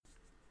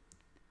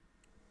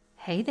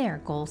Hey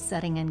there, goal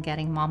setting and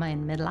getting mama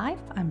in midlife.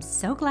 I'm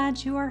so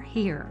glad you are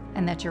here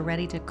and that you're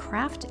ready to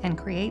craft and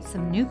create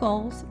some new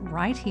goals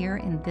right here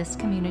in this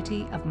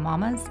community of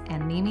mamas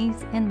and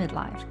mimis in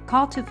midlife,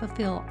 called to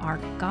fulfill our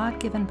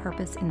God-given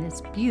purpose in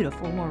this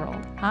beautiful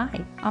world.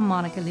 Hi, I'm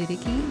Monica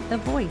Ludicky, the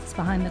voice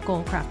behind the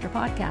Goal Crafter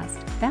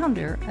podcast,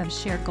 founder of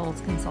Shared Goals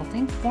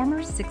Consulting,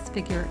 former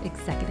six-figure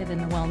executive in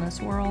the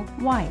wellness world,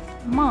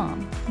 wife,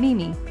 mom,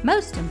 Mimi,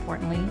 most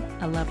importantly,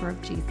 a lover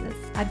of Jesus.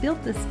 I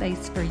built this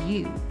space for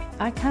you.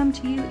 I come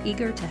to you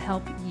eager to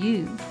help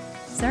you,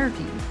 serve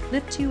you,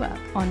 lift you up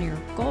on your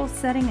goal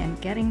setting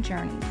and getting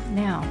journey.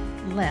 Now,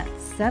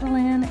 let's settle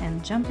in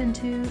and jump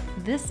into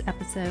this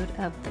episode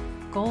of the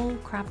Goal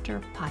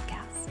Crafter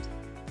podcast.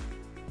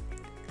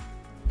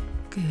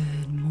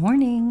 Good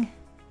morning.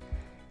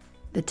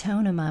 The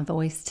tone of my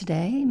voice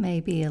today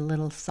may be a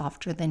little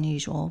softer than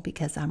usual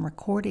because I'm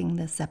recording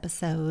this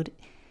episode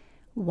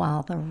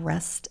while the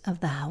rest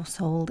of the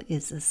household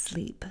is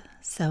asleep.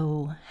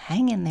 So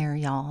hang in there,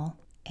 y'all.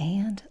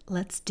 And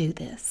let's do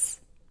this.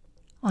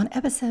 On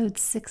episode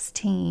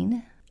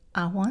 16,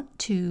 I want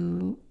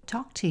to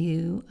talk to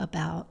you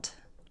about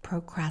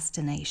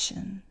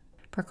procrastination.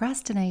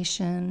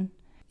 Procrastination,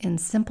 in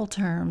simple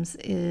terms,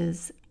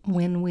 is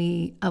when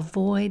we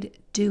avoid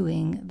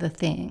doing the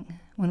thing,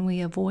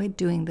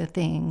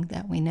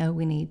 that we know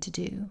we need to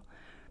do.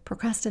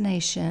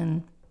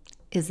 Procrastination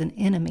is an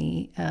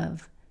enemy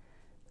of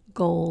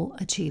goal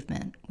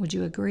achievement. Would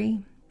you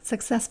agree?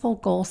 Successful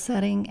goal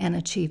setting and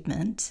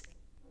achievement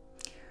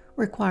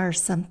requires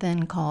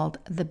something called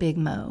the Big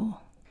Mo.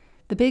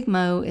 The Big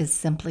Mo is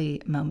simply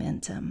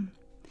momentum.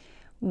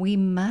 We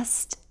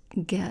must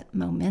get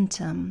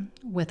momentum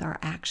with our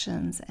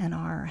actions and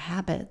our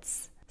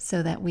habits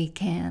so that we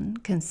can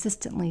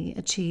consistently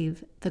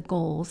achieve the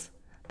goals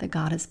that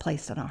God has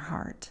placed on our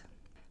heart.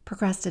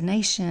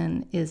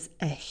 Procrastination is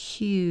a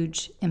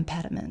huge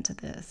impediment to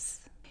this.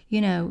 You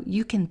know,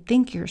 you can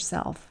think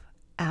yourself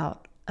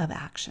out of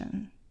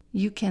action.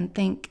 You can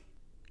think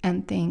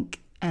and think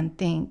and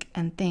think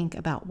and think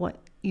about what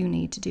you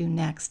need to do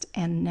next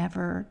and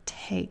never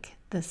take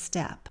the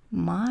step.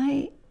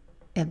 My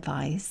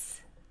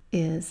advice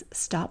is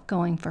stop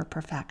going for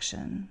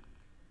perfection.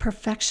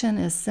 Perfection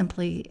is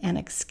simply an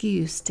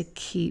excuse to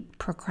keep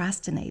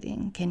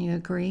procrastinating. Can you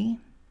agree?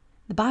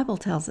 The Bible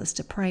tells us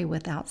to pray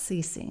without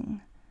ceasing.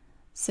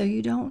 So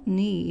you don't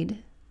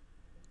need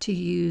to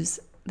use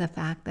the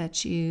fact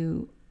that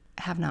you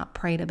have not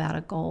prayed about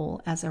a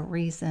goal as a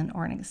reason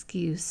or an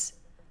excuse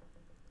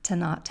to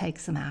not take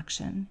some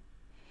action.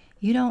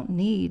 You don't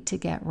need to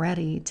get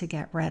ready to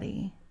get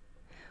ready.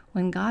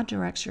 When God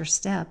directs your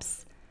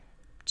steps,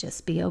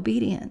 just be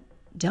obedient.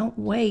 Don't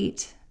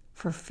wait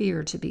for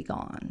fear to be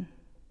gone.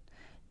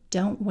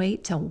 Don't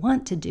wait to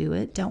want to do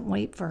it. Don't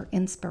wait for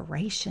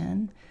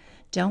inspiration.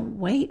 Don't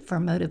wait for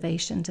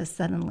motivation to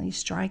suddenly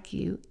strike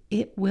you.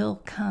 It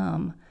will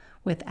come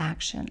with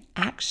action.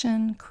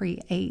 Action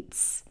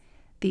creates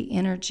the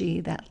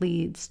energy that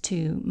leads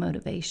to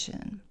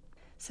motivation.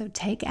 So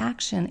take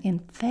action in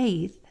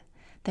faith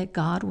that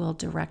God will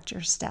direct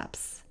your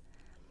steps.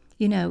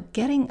 You know,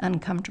 getting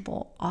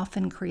uncomfortable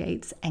often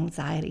creates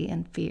anxiety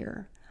and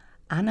fear.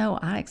 I know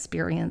I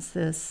experience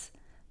this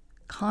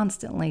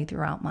constantly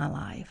throughout my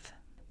life.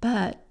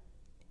 But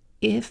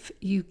if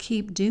you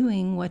keep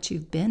doing what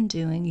you've been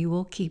doing, you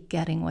will keep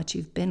getting what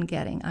you've been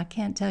getting. I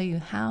can't tell you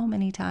how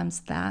many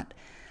times that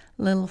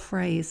little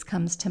phrase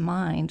comes to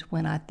mind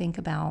when I think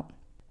about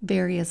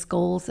various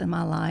goals in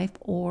my life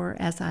or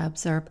as I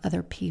observe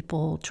other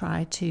people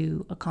try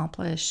to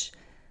accomplish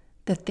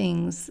the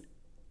things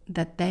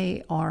that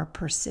they are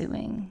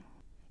pursuing.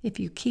 If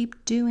you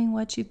keep doing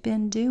what you've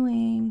been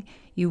doing,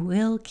 you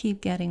will keep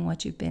getting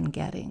what you've been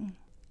getting.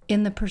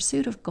 In the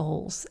pursuit of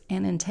goals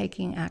and in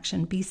taking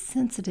action, be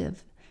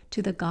sensitive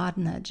to the God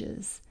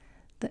nudges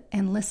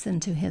and listen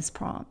to His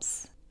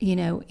prompts. You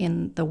know,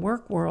 in the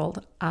work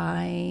world,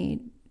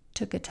 I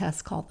took a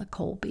test called the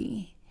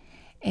Colby.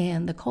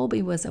 And the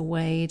Colby was a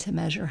way to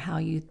measure how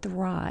you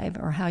thrive,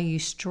 or how you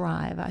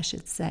strive, I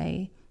should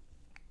say,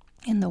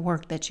 in the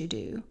work that you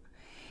do.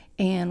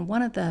 And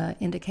one of the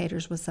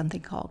indicators was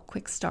something called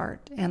quick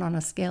start. And on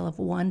a scale of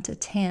 1 to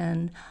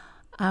 10,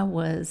 I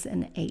was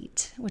an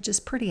 8, which is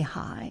pretty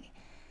high.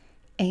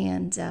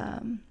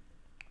 And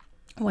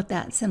what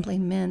that simply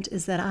meant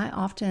is that I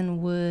often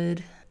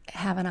would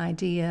have an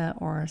idea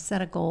or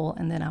set a goal,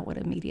 and then I would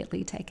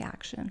immediately take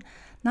action.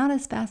 Not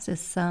as fast as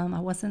some. I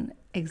wasn't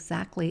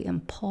exactly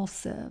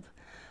impulsive,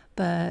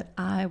 but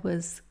I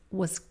was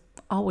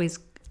always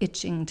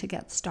itching to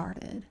get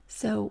started.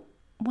 So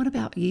what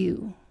about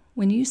you?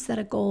 When you set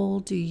a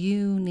goal, do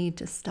you need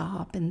to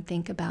stop and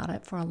think about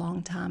it for a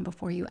long time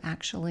before you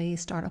actually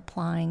start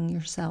applying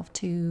yourself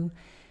to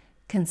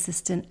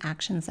consistent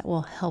actions that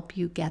will help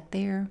you get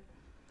there?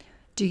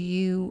 Do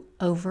you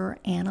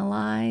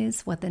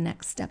overanalyze what the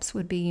next steps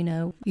would be?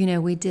 You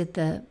know, we did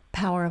the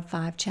Power of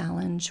 5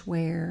 challenge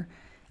where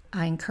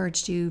I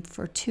encouraged you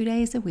for 2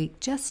 days a week,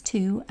 just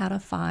 2 out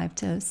of 5,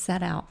 to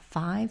set out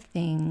 5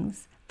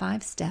 things,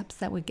 5 steps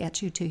that would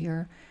get you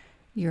to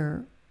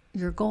your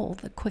your goal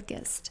the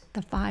quickest,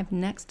 the 5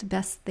 next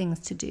best things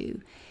to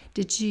do?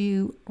 Did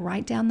you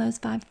write down those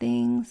 5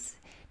 things?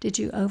 Did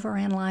you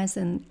overanalyze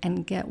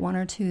and get 1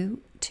 or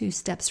 2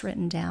 steps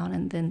written down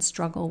and then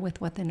struggle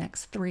with what the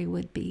next 3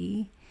 would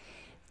be?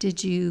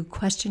 Did you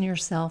question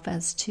yourself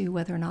as to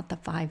whether or not the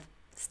 5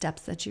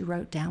 steps that you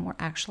wrote down were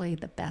actually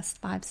the best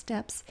 5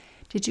 steps?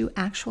 Did you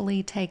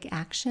actually take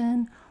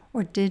action,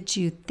 or did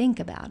you think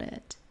about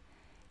it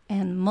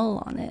and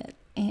mull on it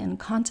and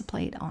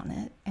contemplate on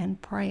it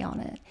and pray on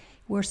it?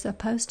 We're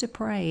supposed to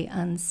pray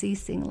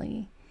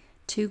unceasingly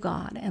to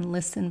God and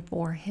listen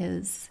for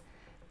His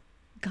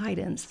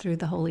guidance through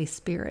the Holy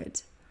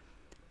Spirit.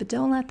 But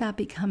don't let that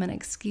become an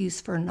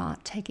excuse for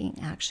not taking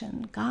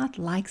action. God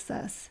likes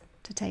us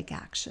to take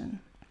action.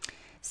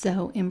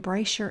 So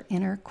embrace your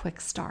inner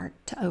quick start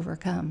to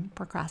overcome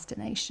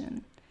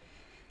procrastination.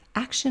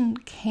 Action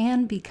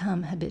can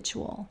become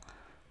habitual.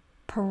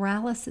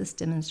 Paralysis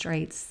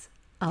demonstrates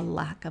a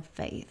lack of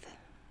faith.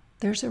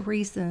 There's a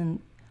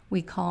reason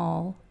we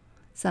call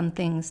some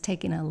things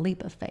taking a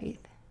leap of faith.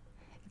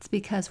 It's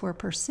because we're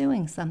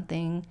pursuing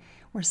something,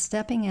 we're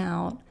stepping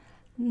out,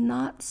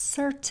 not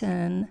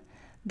certain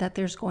that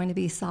there's going to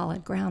be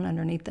solid ground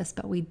underneath us,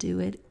 but we do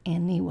it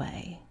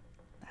anyway.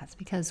 That's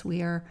because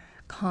we are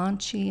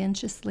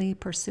conscientiously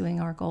pursuing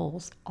our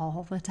goals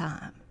all the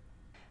time.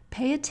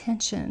 Pay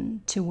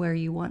attention to where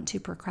you want to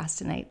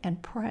procrastinate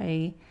and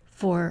pray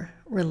for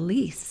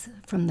release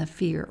from the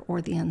fear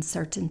or the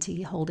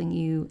uncertainty holding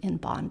you in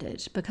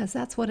bondage, because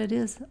that's what it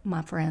is,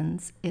 my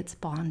friends. It's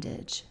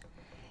bondage.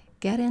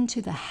 Get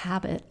into the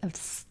habit of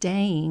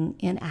staying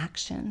in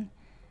action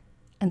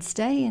and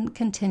stay in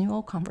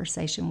continual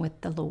conversation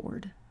with the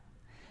Lord.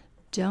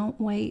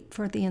 Don't wait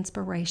for the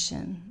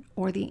inspiration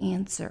or the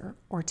answer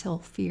or till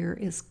fear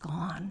is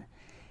gone.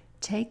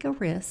 Take a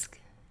risk.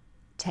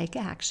 Take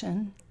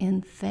action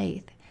in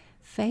faith.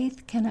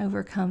 Faith can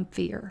overcome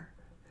fear.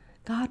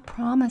 God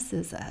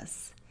promises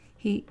us.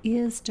 He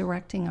is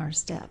directing our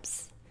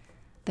steps.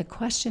 The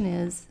question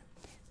is,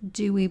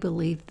 do we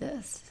believe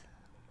this?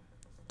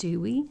 Do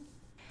we?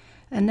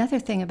 Another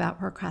thing about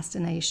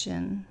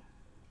procrastination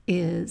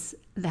is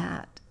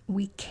that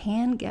we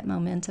can get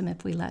momentum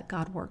if we let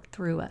God work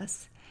through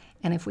us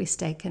and if we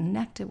stay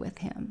connected with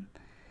Him.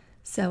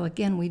 So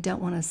again, we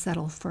don't want to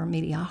settle for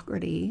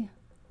mediocrity.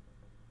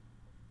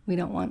 We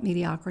don't want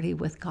mediocrity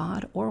with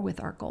God or with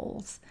our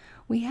goals.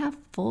 We have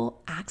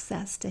full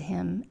access to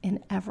Him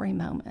in every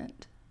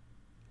moment.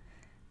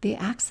 The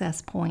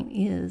access point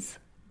is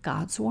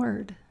God's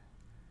Word,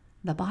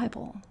 the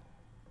Bible.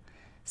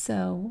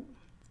 So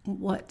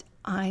what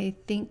I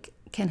think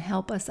can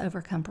help us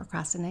overcome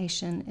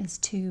procrastination is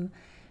to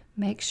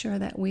make sure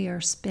that we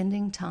are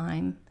spending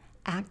time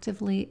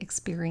actively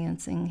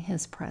experiencing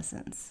His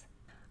presence.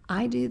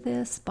 I do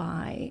this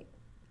by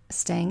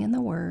staying in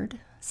the Word.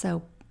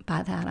 So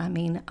by that I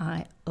mean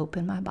I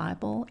open my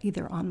Bible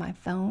either on my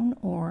phone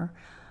or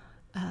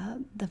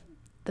the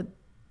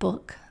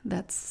book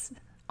that's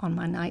on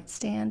my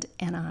nightstand,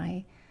 and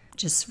I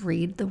just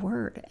read the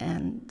Word,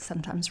 and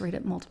sometimes read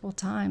it multiple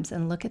times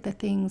and look at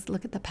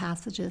the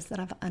passages that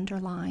I've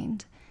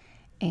underlined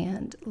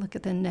and look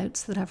at the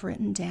notes that I've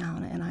written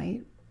down, and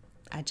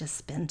I just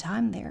spend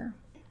time there.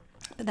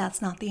 But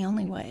that's not the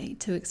only way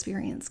to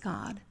experience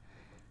God.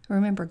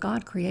 Remember,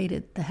 God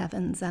created the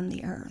heavens and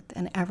the earth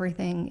and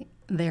everything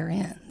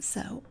therein.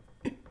 So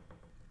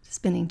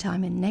spending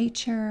time in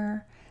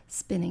nature,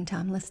 spending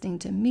time listening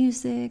to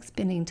music,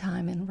 spending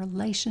time in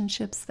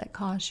relationships that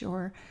cause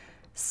your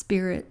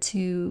spirit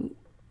to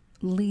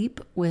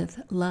leap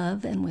with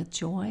love and with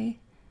joy.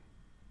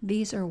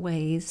 These are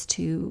ways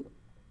to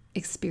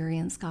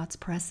experience God's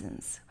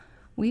presence.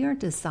 We are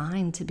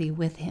designed to be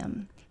with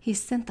Him. He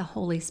sent the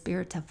Holy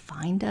Spirit to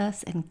find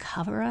us and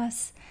cover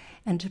us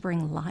and to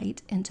bring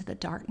light into the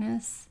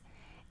darkness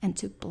and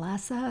to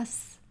bless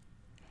us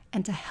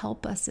and to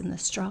help us in the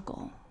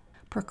struggle.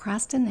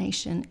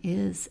 Procrastination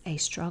is a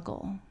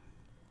struggle.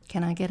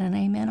 Can I get an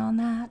amen on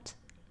that?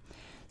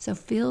 So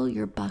fill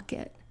your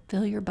bucket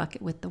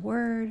with the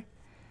Word.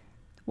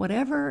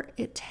 Whatever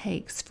it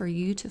takes for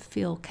you to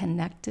feel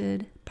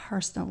connected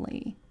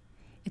personally,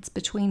 it's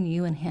between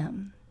you and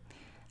Him.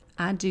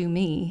 I do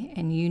me,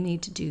 and you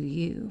need to do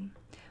you.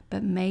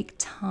 But make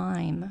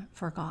time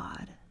for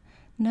God.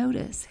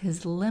 Notice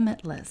His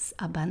limitless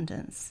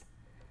abundance.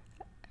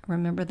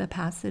 Remember the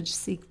passage,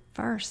 seek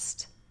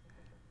first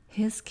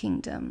His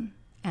kingdom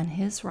and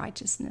His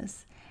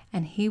righteousness,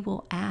 and He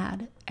will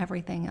add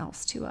everything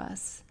else to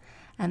us.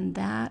 And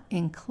that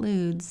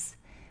includes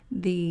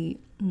the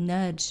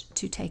nudge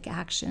to take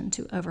action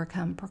to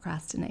overcome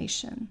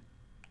procrastination.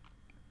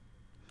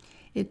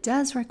 It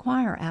does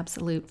require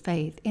absolute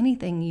faith.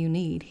 Anything you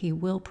need, He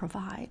will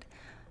provide.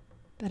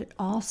 But it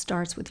all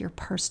starts with your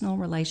personal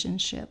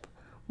relationship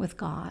with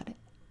God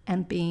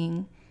and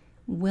being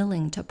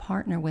willing to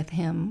partner with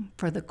Him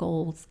for the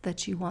goals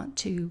that you want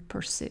to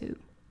pursue.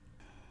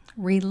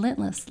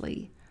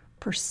 Relentlessly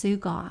pursue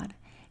God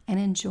and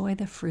enjoy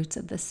the fruits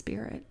of the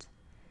Spirit.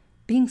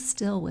 Being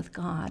still with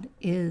God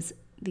is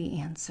the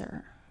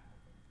answer.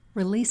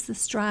 Release the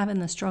strive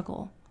and the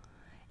struggle.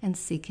 and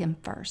seek Him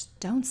first.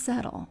 Don't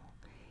settle.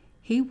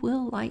 He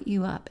will light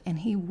you up, and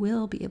He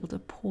will be able to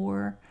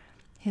pour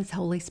His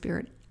Holy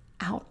Spirit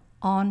out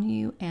on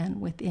you and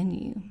within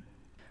you.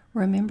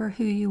 Remember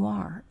who you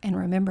are, and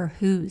remember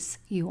whose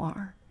you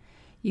are.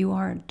 You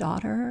are a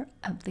daughter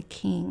of the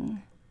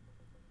King.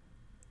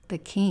 The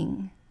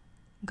King.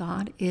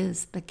 God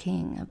is the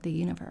King of the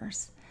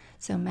universe.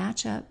 So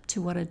match up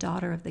to what a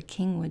daughter of the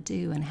King would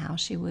do and how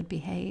she would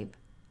behave.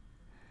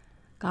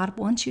 God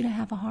wants you to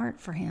have a heart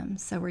for Him.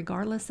 So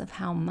regardless of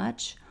how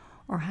much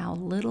or how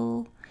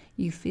little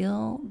you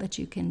feel that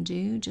you can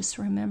do, just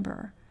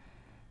remember,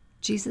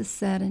 Jesus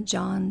said in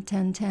John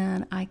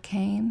 10:10, I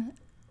came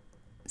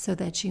so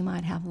that you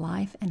might have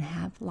life and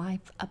have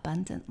life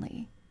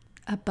abundantly.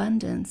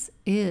 Abundance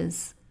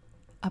is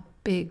a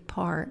big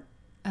part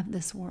of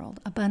this world.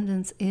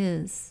 Abundance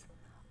is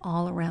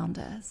all around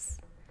us.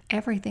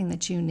 Everything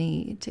that you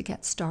need to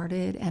get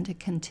started and to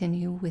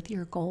continue with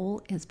your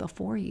goal is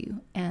before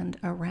you and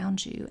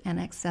around you and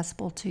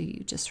accessible to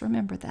you. Just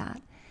remember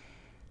that.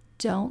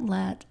 Don't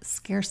let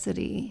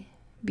scarcity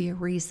be a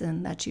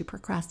reason that you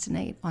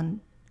procrastinate on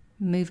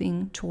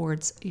moving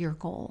towards your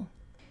goal.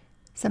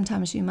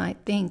 Sometimes you might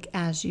think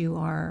as you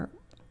are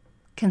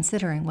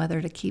considering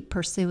whether to keep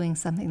pursuing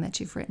something that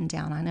you've written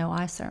down. I know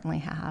I certainly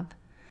have.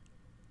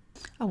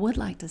 I would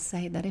like to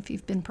say that if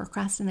you've been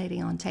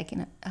procrastinating on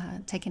taking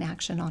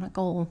action on a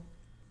goal,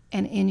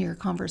 and in your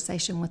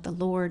conversation with the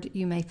Lord,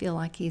 you may feel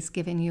like He's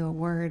given you a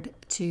word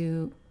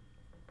to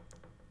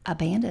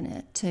abandon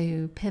it,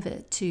 to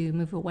pivot, to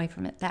move away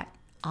from it. That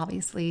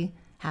obviously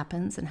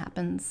happens and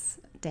happens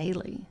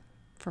daily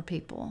for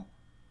people.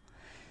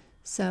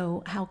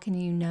 So how can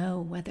you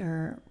know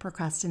whether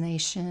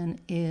procrastination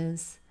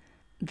is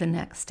the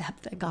next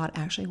step that God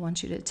actually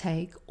wants you to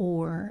take,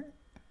 or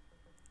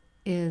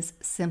is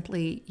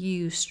simply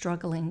you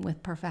struggling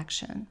with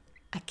perfection?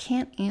 I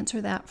can't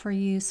answer that for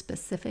you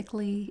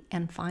specifically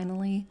and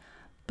finally,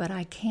 but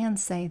I can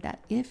say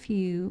that if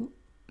you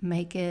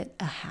make it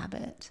a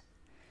habit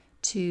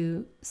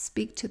to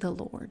speak to the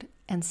Lord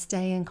and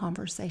stay in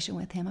conversation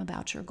with Him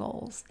about your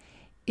goals,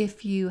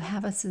 if you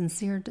have a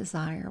sincere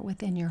desire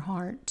within your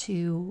heart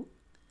to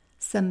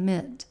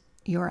submit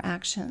your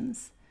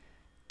actions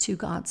to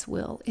God's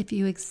will, if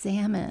you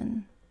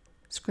examine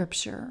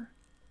Scripture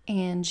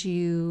and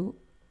you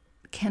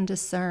can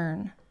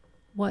discern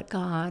what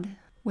God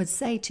would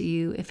say to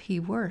you if He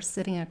were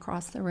sitting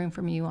across the room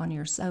from you on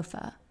your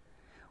sofa,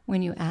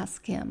 when you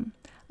ask Him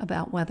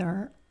about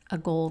whether a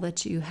goal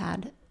that you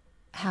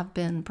have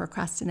been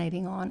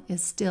procrastinating on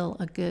is still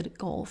a good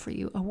goal for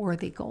you, a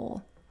worthy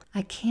goal.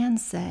 I can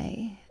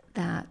say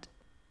that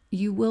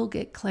you will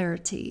get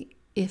clarity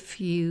if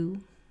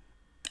you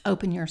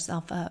open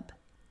yourself up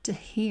to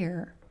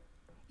hear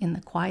in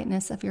the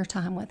quietness of your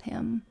time with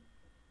Him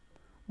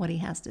what He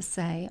has to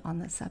say on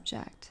the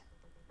subject.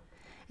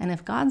 And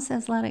if God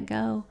says let it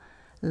go,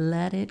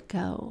 let it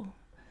go.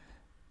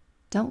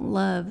 Don't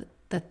love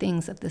the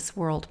things of this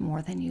world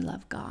more than you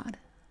love God.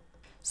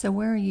 So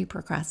where are you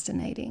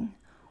procrastinating?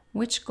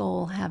 Which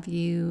goal have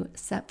you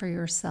set for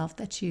yourself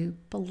that you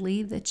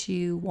believe that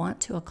you want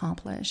to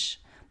accomplish,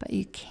 but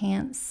you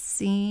can't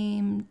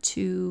seem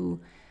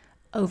to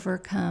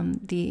overcome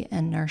the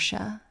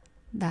inertia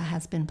that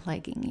has been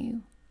plaguing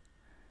you?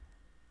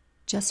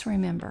 Just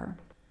remember,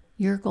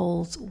 your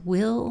goals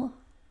will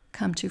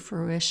come to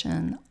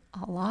fruition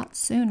a lot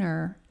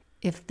sooner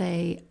if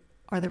they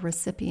are the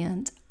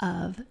recipient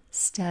of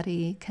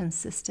steady,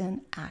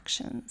 consistent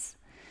actions.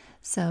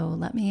 So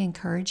let me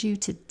encourage you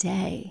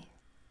today.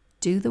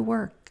 Do the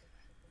work.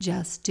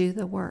 Just do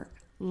the work.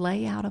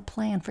 Lay out a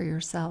plan for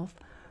yourself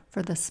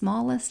for the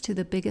smallest to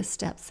the biggest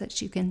steps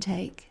that you can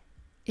take.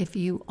 If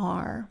you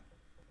are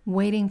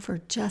waiting for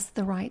just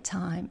the right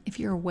time, if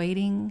you're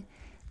waiting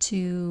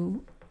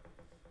to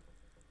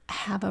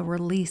have a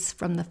release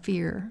from the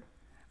fear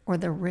or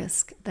the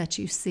risk that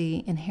you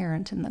see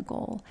inherent in the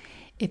goal,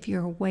 if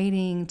you're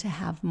waiting to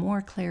have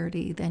more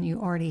clarity than you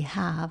already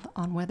have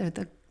on whether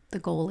the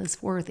goal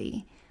is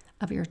worthy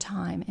of your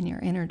time and your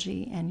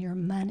energy and your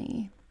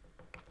money,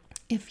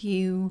 if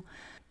you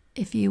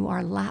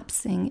are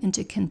lapsing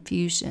into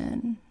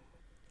confusion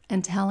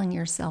and telling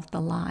yourself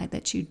the lie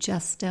that you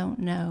just don't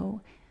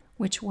know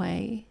which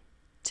way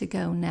to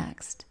go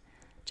next,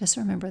 just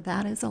remember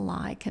that is a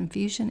lie.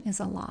 Confusion is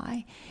a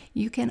lie.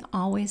 You can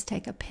always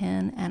take a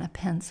pen and a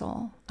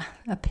pencil,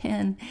 a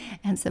pen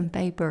and some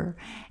paper,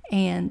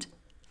 and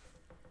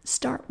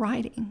start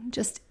writing.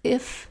 Just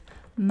if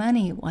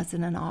money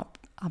wasn't an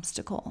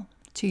obstacle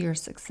to your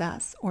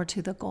success or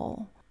to the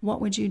goal,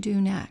 what would you do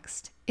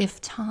next?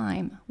 If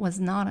time was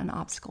not an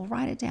obstacle,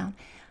 write it down.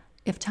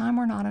 If time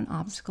were not an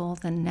obstacle,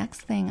 the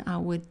next thing I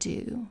would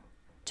do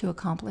to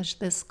accomplish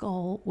this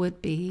goal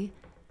would be,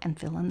 and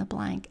fill in the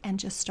blank, and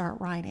just start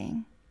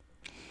writing.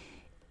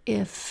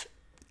 If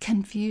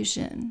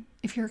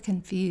you're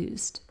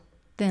confused,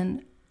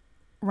 then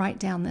write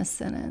down this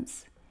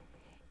sentence.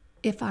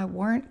 If I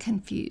weren't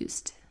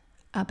confused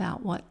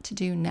about what to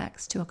do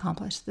next to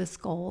accomplish this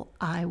goal,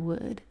 I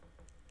would.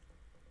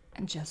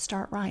 And just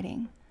start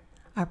writing.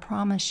 I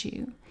promise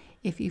you,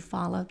 if you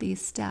follow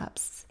these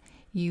steps,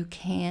 you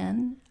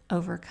can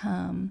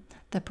overcome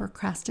the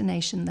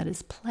procrastination that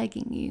is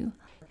plaguing you.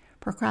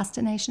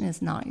 Procrastination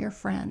is not your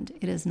friend.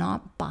 It is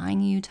not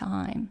buying you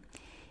time.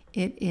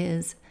 It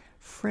is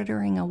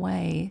frittering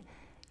away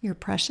your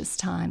precious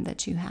time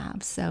that you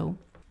have. So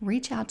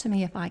reach out to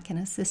me if I can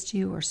assist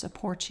you or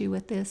support you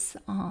with this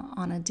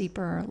on a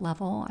deeper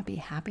level. I'd be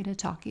happy to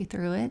talk you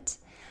through it.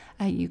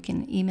 You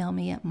can email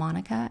me at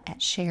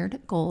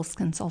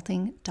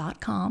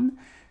monica@sharedgoalsconsulting.com.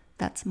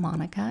 That's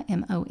Monica,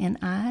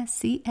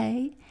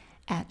 Monica,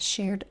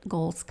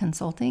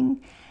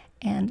 @sharedgoalsconsulting.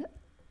 And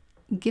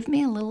give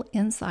me a little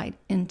insight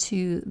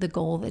into the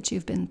goal that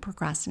you've been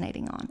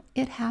procrastinating on.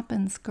 It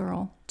happens,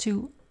 girl,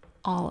 to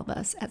all of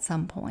us at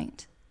some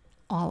point.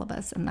 All of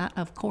us. And that,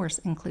 of course,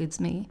 includes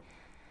me.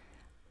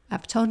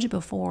 I've told you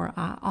before,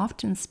 I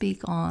often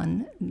speak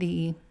on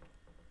the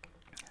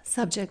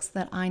subjects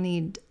that I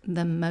need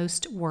the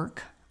most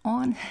work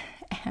on,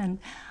 and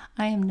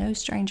I am no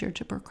stranger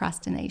to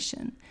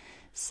procrastination.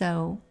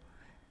 So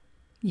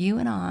you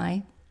and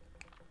I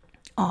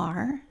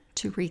are,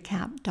 to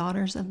recap,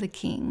 daughters of the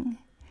King.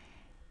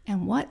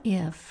 And what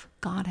if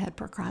God had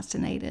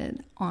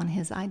procrastinated on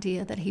his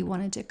idea that he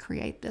wanted to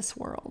create this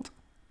world?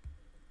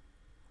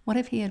 What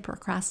if he had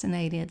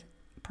procrastinated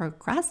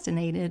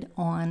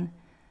on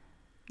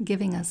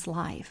giving us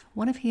life?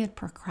 What if he had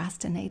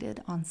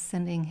procrastinated on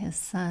sending his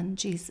son,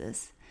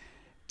 Jesus,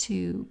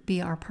 to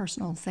be our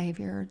personal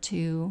Savior,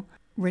 to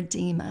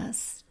redeem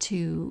us,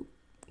 to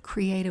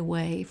create a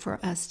way for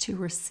us to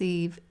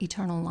receive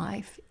eternal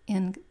life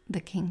in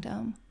the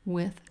kingdom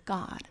with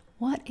God?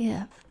 What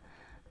if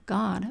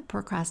God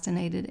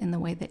procrastinated in the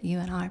way that you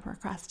and I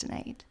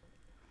procrastinate?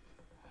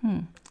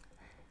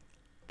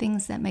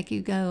 Things that make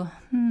you go,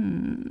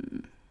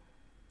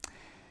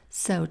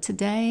 So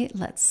today,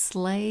 let's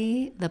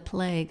slay the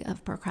plague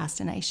of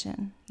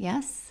procrastination.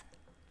 Yes?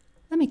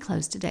 Let me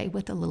close today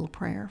with a little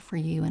prayer for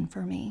you and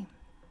for me.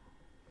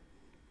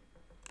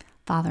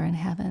 Father in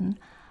heaven,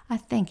 I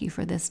thank you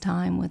for this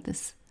time with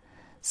this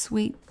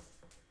sweet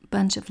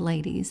bunch of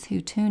ladies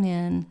who tune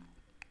in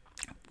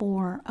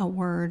for a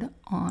word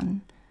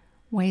on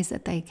ways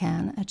that they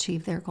can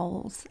achieve their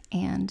goals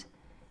and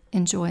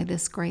enjoy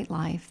this great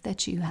life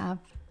that you have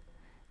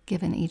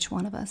given each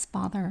one of us.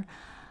 Father,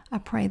 I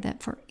pray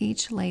that for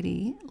each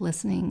lady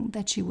listening,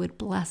 that you would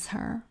bless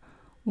her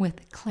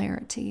with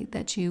clarity,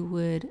 that you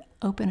would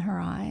open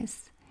her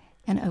eyes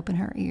and open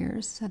her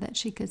ears so that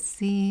she could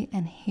see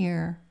and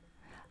hear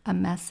a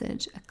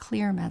message, a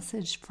clear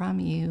message from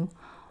you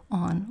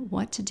on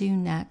what to do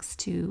next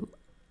to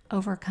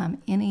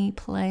overcome any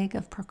plague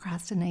of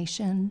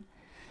procrastination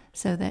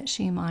so that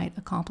she might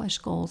accomplish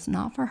goals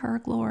not for her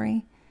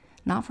glory,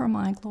 not for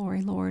my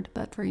glory, Lord,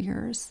 but for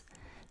yours.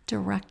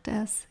 Direct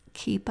us,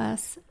 keep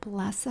us,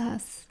 bless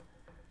us,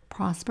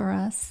 prosper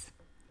us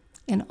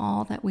in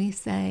all that we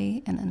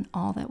say and in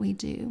all that we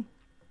do.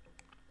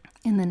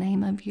 In the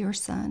name of your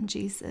Son,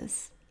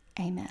 Jesus,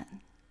 amen.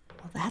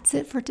 Well, that's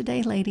it for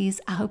today, ladies.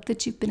 I hope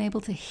that you've been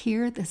able to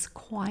hear this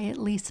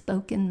quietly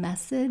spoken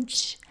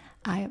message.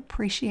 I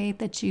appreciate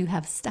that you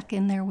have stuck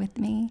in there with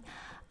me.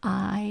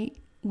 I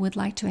would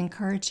like to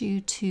encourage you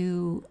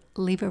to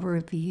leave a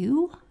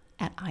review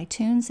at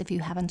iTunes if you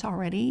haven't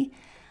already.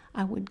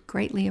 I would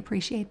greatly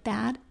appreciate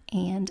that.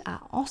 And I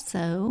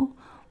also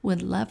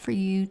would love for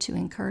you to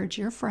encourage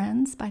your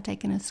friends by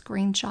taking a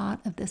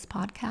screenshot of this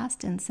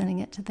podcast and sending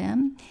it to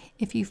them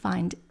if you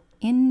find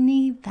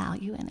any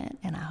value in it,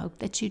 and I hope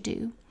that you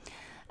do.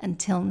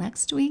 Until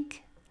next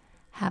week,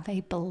 have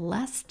a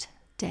blessed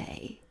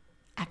day.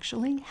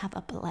 Actually, have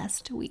a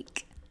blessed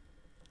week.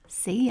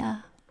 See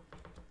ya.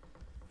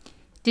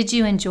 Did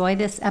you enjoy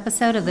this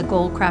episode of the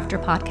Goal Crafter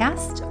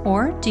podcast?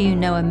 Or do you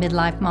know a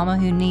midlife mama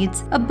who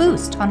needs a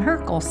boost on her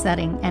goal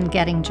setting and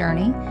getting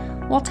journey?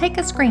 Well, take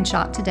a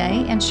screenshot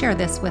today and share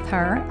this with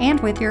her and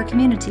with your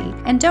community.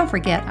 And don't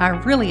forget, I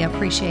really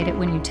appreciate it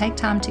when you take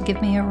time to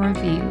give me a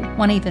review.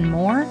 Want even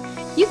more?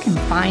 You can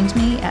find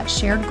me at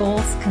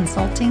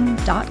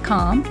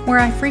sharedgoalsconsulting.com, where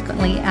I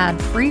frequently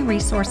add free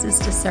resources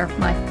to serve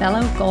my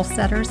fellow goal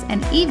setters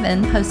and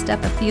even post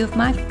up a few of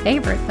my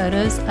favorite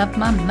photos of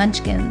my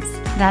munchkins.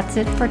 That's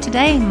it for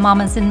today,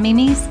 mamas and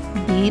mimis.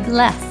 Be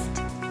blessed.